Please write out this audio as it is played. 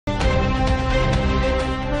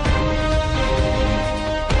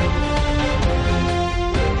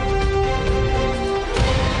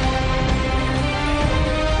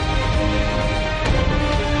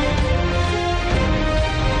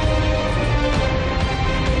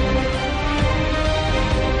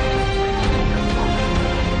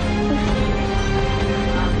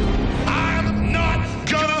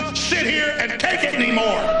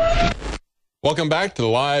Welcome back to the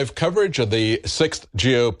live coverage of the 6th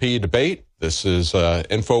GOP debate. This is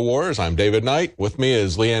INFOWARS. I'm David Knight. With me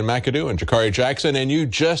is Leanne McAdoo and Jakari Jackson. And you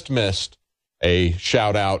just missed a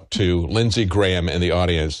shout out to Lindsey Graham in the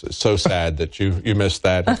audience. It's so sad that you missed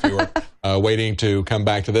that if you were waiting to come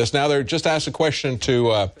back to this. Now, they're just asked a question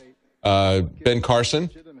to Ben Carson.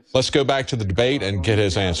 Let's go back to the debate and get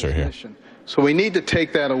his answer here. So we need to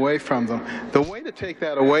take that away from them. The way to take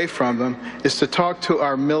that away from them is to talk to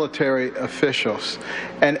our military officials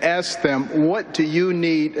and ask them, what do you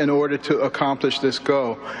need in order to accomplish this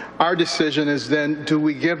goal? Our decision is then, do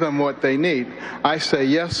we give them what they need? I say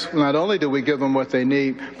yes, not only do we give them what they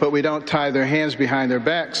need, but we don't tie their hands behind their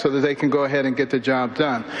back so that they can go ahead and get the job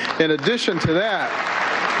done. In addition to that,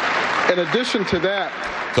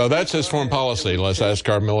 so that's his foreign policy. Let's ask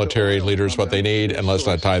our military leaders what they need, and let's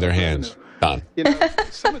not tie their hands. Done. You know,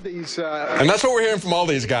 some of these, and that's what we're hearing from all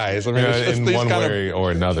these guys. I mean, it's in these one kind way or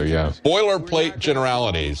another, yeah. Boilerplate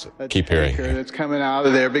generalities. Keep hearing. That's coming out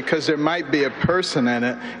of there because there might be a person in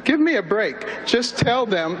it. Give me a break. Just tell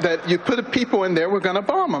them that you put people in there, we're going to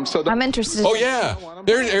bomb them. So I'm interested. Oh yeah,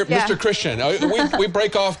 Mr. Christian. We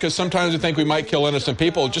break off because sometimes we think we might kill innocent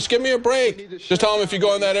people. Just give me a break. Just tell them if you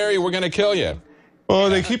go in that area, we're going to kill you. Well,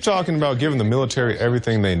 they keep talking about giving the military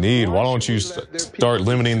everything they need. Why don't you start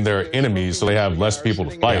limiting their enemies so they have less people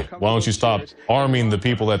to fight? Why don't you stop arming the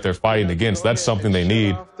people that they're fighting against? That's something they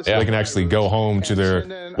need so they can actually go home to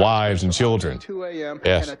their wives and children.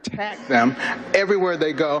 Yes. And attack them everywhere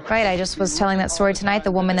they go. Right, I just was telling that story tonight.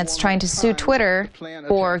 The woman that's trying to sue Twitter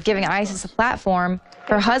for giving ISIS a platform,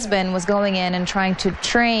 her husband was going in and trying to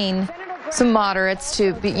train some moderates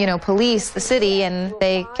to, police the city, and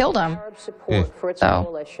they killed him. Support for its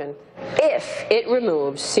coalition if it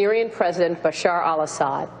removes Syrian President Bashar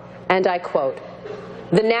al-Assad. And I quote,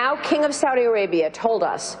 "The now King of Saudi Arabia told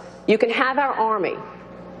us, you can have our army.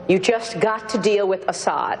 You just got to deal with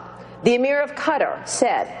Assad. The Emir of Qatar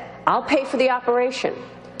said, I'll pay for the operation."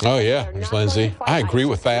 Oh, yeah, Ms. Lindsay. I agree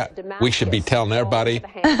with that. We should be telling everybody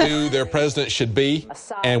who their president should be,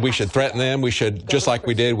 and we should threaten them. We should, just like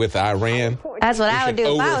we did with Iran. That's what I would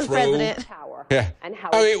do if I was president. Yeah. I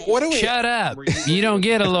mean, what do we... Shut up. You don't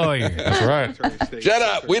get a lawyer. That's right. Shut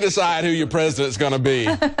up. We decide who your president's going to be.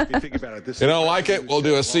 You don't like it? We'll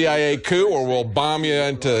do a CIA coup or we'll bomb you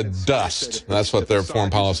into dust. That's what their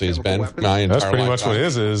foreign policy has been. That's pretty much what it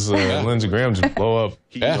is. Lindsey Graham just blow up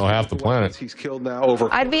half the planet. He's killed now over.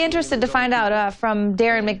 I'd be interested to find out from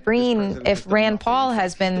Darren McBreen if Rand Paul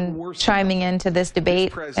has been chiming into this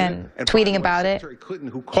debate and tweeting about it.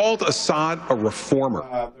 Who called Assad a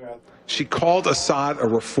reformer. She called Assad a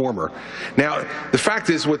reformer. Now, the fact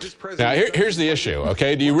is, what this president... Now, here's the issue,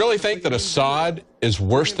 okay? Do you really think that Assad is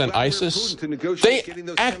worse than ISIS? They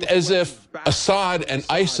act as if Assad and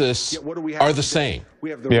ISIS are the same.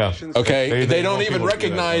 Yeah. Okay? They don't even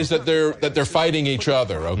recognize that they're fighting each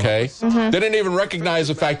other, okay? They didn't even recognize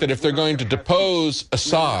the fact that if they're going to depose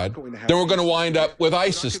Assad, then we're going to wind up with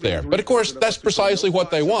ISIS there. But, of course, that's precisely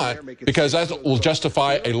what they want, because that will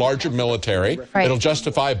justify a larger military. Right. It'll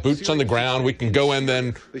justify boots on the ground. We can go in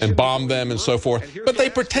then and bomb them and so forth. But they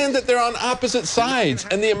pretend that they're on opposite sides,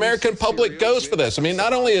 and the American public goes for this. I mean,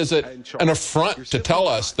 not only is it an affront to tell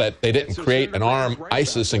us that they didn't create and arm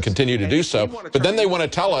ISIS and continue to do so, but then they want to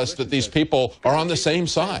tell us that these people are on the same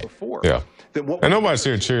side. Yeah. And nobody's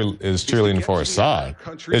here is cheerleading for Assad.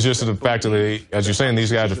 It's just the fact that, as you're saying,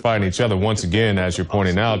 these guys are fighting each other. Once again, as you're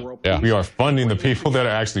pointing out, we are funding the people that are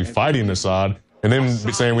actually fighting Assad, and then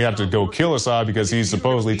saying we have to go kill Assad because he's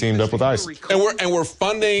supposedly teamed up with ISIS. And we're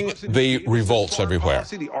funding the revolts everywhere.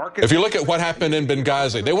 If you look at what happened in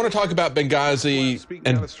Benghazi, they want to talk about Benghazi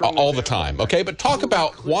all the time, okay? But talk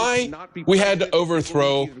about why we had to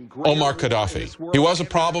overthrow Omar Gaddafi. He was a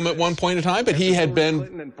problem at one point in time, but he had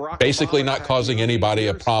been basically not causing anybody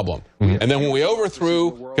a problem. And then when we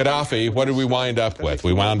overthrew Gaddafi, what did we wind up with?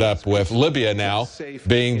 We wound up with Libya now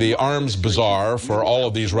being the arms bazaar for all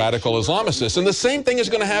of these radical Islamicists. And the same thing is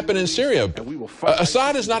going to happen in Syria.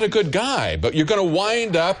 Assad is not a good guy, but you're going to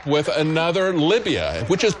wind up with another Libya,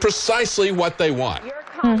 which is precisely what they want.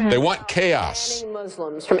 They want chaos.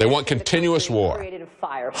 They want continuous war.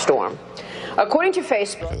 According to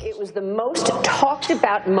Facebook, it was the most talked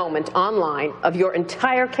about moment online of your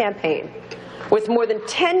entire campaign, with more than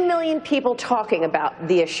 10 million people talking about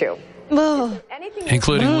the issue.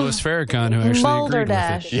 Including Louis Farrakhan, who actually agreed with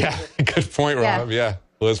it. Yeah, good point, Rob. Yeah,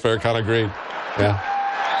 Louis Farrakhan agreed. Yeah.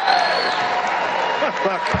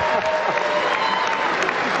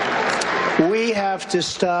 We have to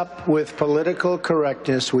stop with political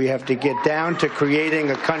correctness. We have to get down to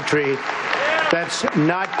creating a country that's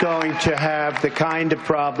not going to have the kind of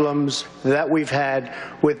problems that we've had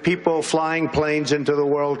with people flying planes into the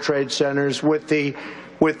World Trade Centers, with the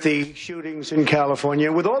shootings in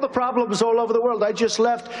California, with all the problems all over the world. I just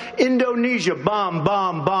left Indonesia, bomb,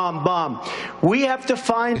 bomb, bomb, bomb. We have to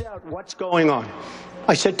find out what's going on.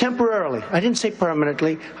 I said temporarily. I didn't say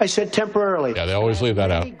permanently. I said temporarily. Yeah, they always leave that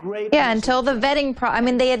out. Yeah, until the vetting I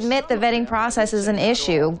mean, they admit the vetting process is an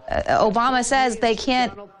issue. Obama says they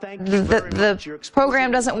can't, the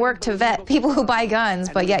program doesn't work to vet people who buy guns,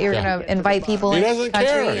 but yet you're going to invite people into the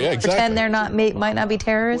country and pretend they're not, might not be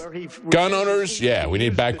terrorists. Gun owners, yeah, we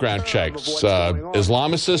need background checks.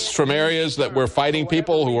 Islamicists from areas that we're fighting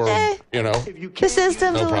people who are, you know, the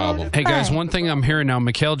system's no problem. Hey, guys, one thing I'm hearing now,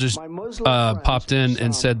 Mikhail just popped in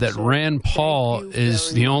and said that Rand Paul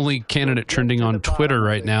is the only candidate trending on Twitter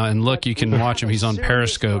right now. And look, you can watch him. He's on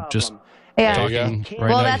Periscope just talking right now.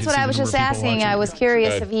 Well, that's what I was just asking. I was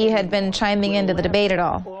curious if he had been chiming into the debate at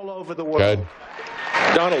all. Good.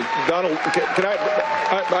 Donald, can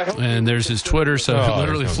I and there's his Twitter, so it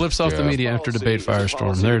literally flips off the media after debate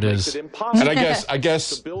firestorm. There it is. And I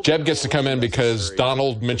guess Jeb gets to come in because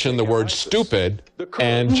Donald mentioned the word stupid,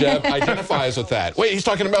 and Jeb identifies with that. Wait, he's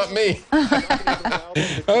talking about me. I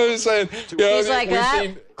was saying, you know, he's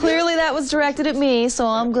like, clearly that was directed at me, so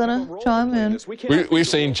I'm going to chime in. We've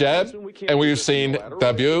seen Jeb, and we've seen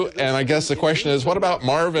W, and I guess the question is, what about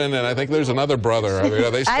Marvin? And I think there's another brother. I mean,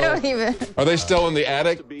 are they still, I don't even. Are they still in the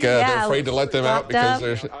attic? They're afraid to let them out because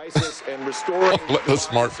they're let the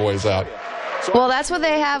smart boys out. Well, that's what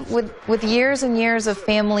they have with years and years of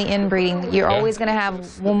family inbreeding. You're always going to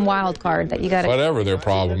have one wild card that you got to. Whatever their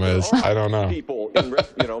problem is, I don't know. People,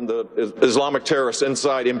 you know, the Islamic terrorists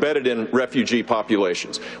inside, embedded in refugee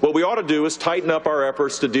populations. What we ought to do is tighten up our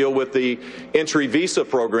efforts to deal with the entry visa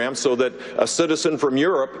program, so that a citizen from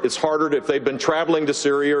Europe, it's harder if they've been traveling to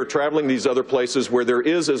Syria or traveling these other places where there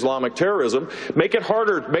is Islamic terrorism. Make it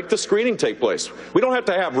harder. Make the screening take place. We don't have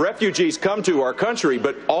to have refugees come to our country,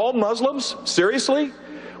 but all Muslims. Seriously?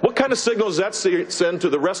 What kind of signals does that send to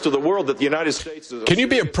the rest of the world that the United States is... Can you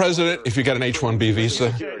be a president if you got an H-1B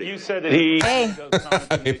visa? You said that he... Hey,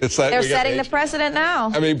 they're setting the precedent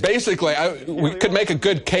now. I mean, basically, we could make a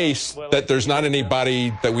good case that there's not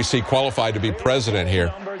anybody that we see qualified to be president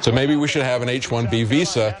here. So maybe we should have an H-1B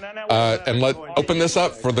visa and open this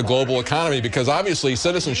up for the global economy, because obviously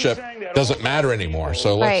citizenship doesn't matter anymore.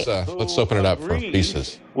 So let's open it up for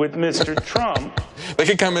visas. With Mr. Trump. They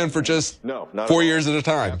can come in for just 4 years at a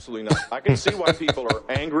time. Absolutely not. I can see why people are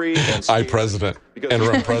angry and scared. President,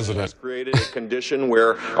 interim president. Has created a condition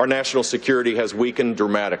where our national security has weakened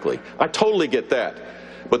dramatically. I totally get that.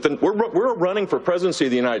 But then we're running for presidency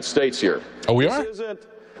of the United States here. Oh, we are?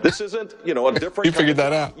 This isn't, you know, a different... You figured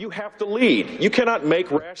that out. You have to lead. You cannot make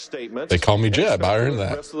rash statements. They call me Jeb. I heard that.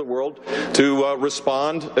 The rest of the world to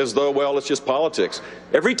respond as though, well, it's just politics.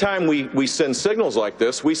 Every time we send signals like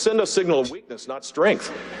this, we send a signal of weakness, not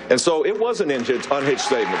strength. And so it was an unhinged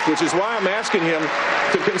statement, which is why I'm asking him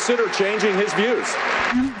to consider changing his views.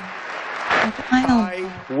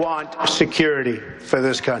 I want security for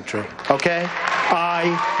this country, okay? I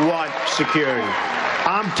want security.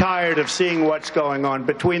 I'm tired of seeing what's going on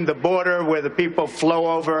between the border, where the people flow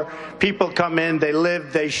over, people come in, they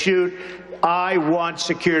live, they shoot. I want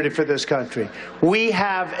security for this country. We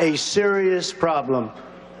have a serious problem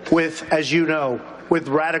with, as you know, with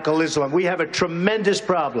radical Islam. We have a tremendous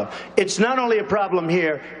problem. It's not only a problem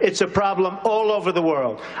here, it's a problem all over the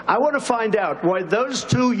world. I want to find out why those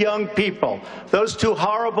two young people, those two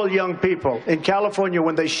horrible young people in California,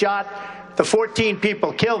 when they shot the 14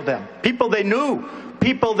 people, killed them, people they knew,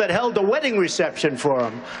 people that held a wedding reception for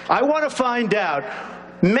them. I want to find out.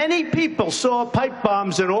 Many people saw pipe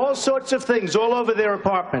bombs and all sorts of things all over their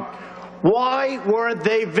apartment. Why weren't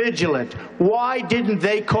they vigilant? Why didn't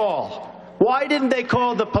they call? Why didn't they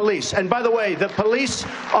call the police? And by the way, the police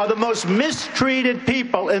are the most mistreated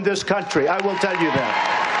people in this country. I will tell you that.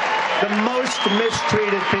 The most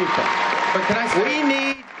mistreated people. But can I say, we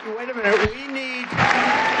need, wait a minute, we need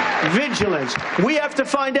vigilance. We have to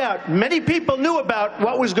find out. Many people knew about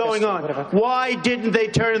what was going on. Why didn't they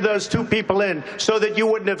turn those two people in so that you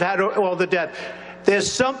wouldn't have had all the death? There's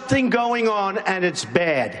something going on, and it's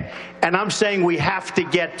bad. And I'm saying we have to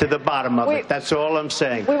get to the bottom of it. That's all I'm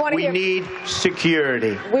saying. We need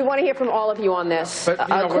security. We want to hear from all of you on this.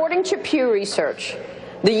 According to Pew Research,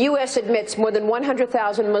 the U.S. admits more than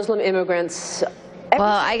 100,000 Muslim immigrants. Well,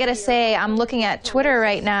 I got to say, I'm looking at Twitter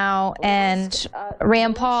right now, and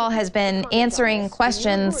Rand Paul has been answering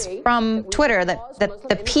questions from Twitter that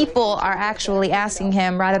the people are actually asking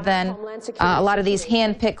him rather than a lot of these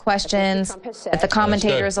hand-picked questions that the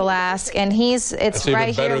commentators will ask. And it's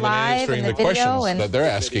right here live in the video. And that they're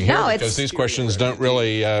asking here, because these questions don't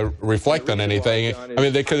really reflect on anything. I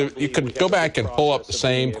mean, you could go back and pull up the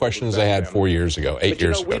same questions they had 4 years ago, 8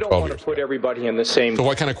 years ago, 12 years ago. Put everybody in the same. So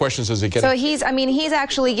what kind of questions is he getting? So he's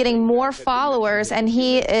actually getting more followers, and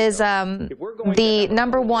he is the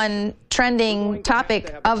 #1 trending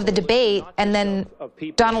topic of the debate, and then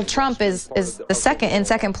Donald Trump is in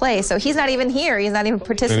second place. So he's not even here. He's not even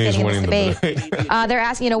participating in this debate. They're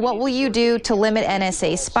asking, what will you do to limit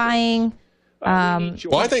NSA spying?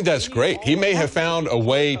 Well, I think that's great. He may have found a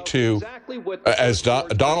way to, as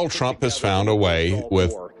Donald Trump has found a way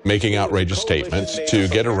with making outrageous statements to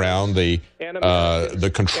get around the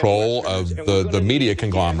control of the media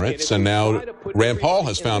conglomerates, and now Rand Paul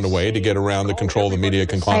has found a way to get around the control of the media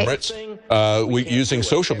conglomerates using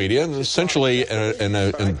social media, and essentially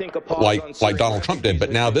like Donald Trump did.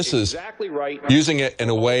 But now this is using it in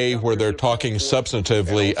a way where they're talking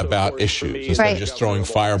substantively about issues instead of just throwing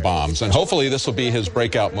firebombs. And hopefully this will be his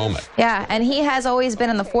breakout moment. Yeah, and he has always been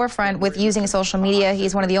in the forefront with using social media.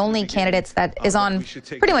 He's one of the only candidates that is on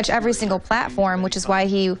pretty much every single platform, which is why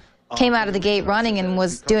he came out of the gate running and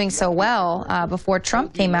was doing so well before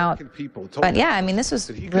Trump came out. But yeah, I mean, this was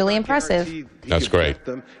really impressive. That's great.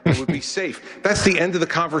 It would be safe. That's the end of the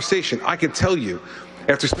conversation. I can tell you,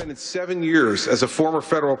 after spending 7 years as a former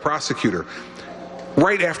federal prosecutor,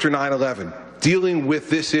 right after 9/11, dealing with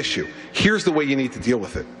this issue, here's the way you need to deal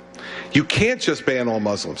with it. You can't just ban all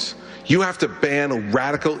Muslims. You have to ban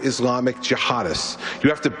radical Islamic jihadists. You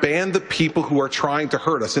have to ban the people who are trying to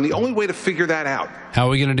hurt us. And the only way to figure that out. How are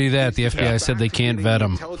we going to do that? The FBI said they can't vet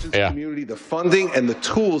them. Community, the funding and the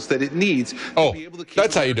tools that it needs. Oh,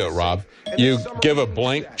 that's how you do it, Rob. You give a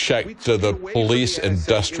blank check to the police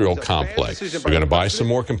industrial complex. You're going to buy some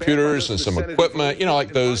more computers and some equipment,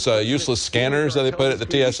 like those useless scanners that they put at the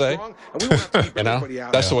TSA.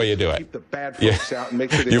 That's the way you do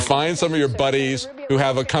it. You find some of your buddies who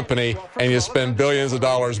have a company and you spend billions of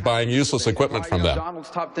dollars buying useless equipment from them. Donald's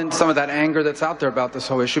topped in some of that anger that's out there about this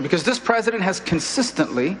whole issue, because this president has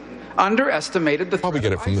consistently underestimated the... Probably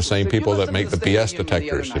get it from the same people that make the BS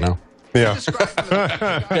detectors, Yeah.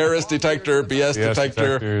 Terrorist detector, BS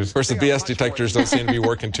detector. Of course, the BS detectors don't seem to be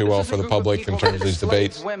working too well for the public in terms of these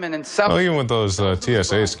debates. Well, even with those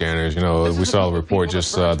TSA scanners, we saw a report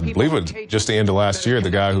just, I believe it just the end of last year, the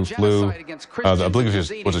guy who flew, I believe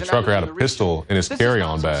it was a trucker, had a pistol in his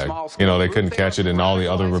carry-on bag. They couldn't catch it, and all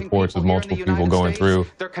the other reports of multiple people going through,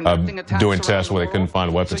 doing tests where they couldn't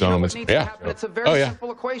find weapons on them. Oh, yeah.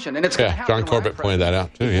 Yeah, John Corbett pointed that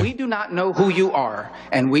out, too. Yeah. We do not know who you are,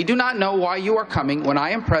 and we do not know why you are coming. When I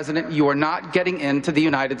am president, you are not getting into the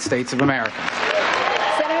United States of America.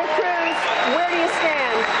 Senator Cruz, where do you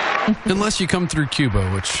stand? Unless you come through Cuba,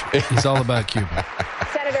 which is all about Cuba.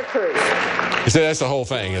 Senator Cruz. You see, that's the whole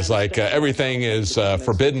thing. It's like everything is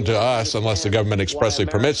forbidden to us unless the government expressly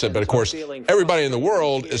permits it. But, of course, everybody in the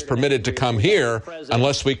world is permitted to come here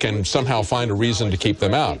unless we can somehow find a reason to keep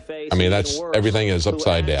them out. I mean, everything is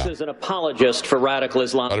upside down. As an apologist for radical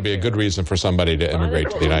Islam. That ought to be a good reason for somebody to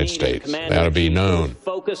immigrate to the United States. They ought to be known.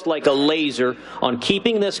 Focused like a laser on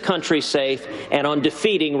keeping this country safe and on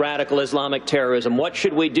defeating radical Islamic terrorism. What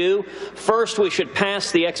should we do? First, we should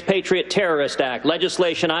pass the Expatriate Terrorist Act,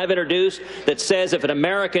 legislation I've introduced that says if an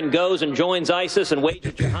American goes and joins ISIS and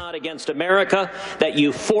wages jihad against America, that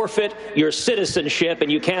you forfeit your citizenship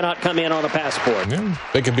and you cannot come in on a passport. Yeah,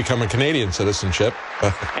 they could become a Canadian citizenship,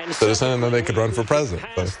 citizen, and then they could run for president.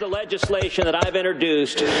 Pass the legislation that I've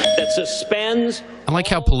introduced that suspends... I like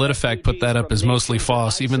how PolitiFact put that up as mostly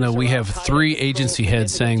false, even though we have 3 agency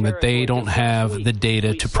heads saying that they don't have the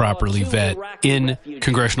data to properly vet in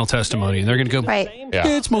congressional testimony. And they're going to go, yeah,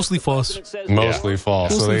 it's mostly false. Mostly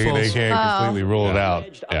false. So they can't completely rule it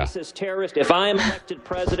out. Yeah. If I am elected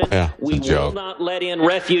president, we will not let in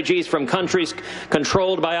refugees from countries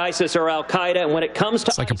controlled by ISIS or Al-Qaeda. And when it comes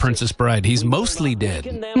to... It's like a Princess Bride. He's mostly dead.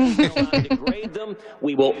 Degrade them,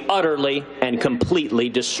 we will utterly and completely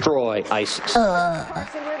destroy ISIS.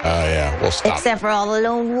 Yeah, we'll stop. Except for all the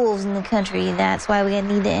lone wolves in the country. That's why we're going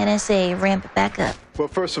to need the NSA ramp it back up. Well,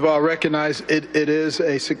 first of all, recognize it is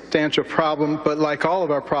a substantial problem, but like all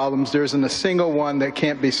of our problems, there isn't a single one that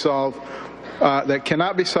can't be solved, that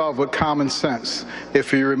cannot be solved with common sense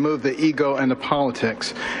if you remove the ego and the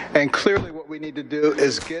politics. And clearly what we need to do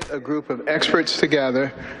is get a group of experts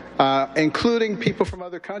together, including people from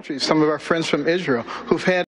other countries, some of our friends from Israel, who've had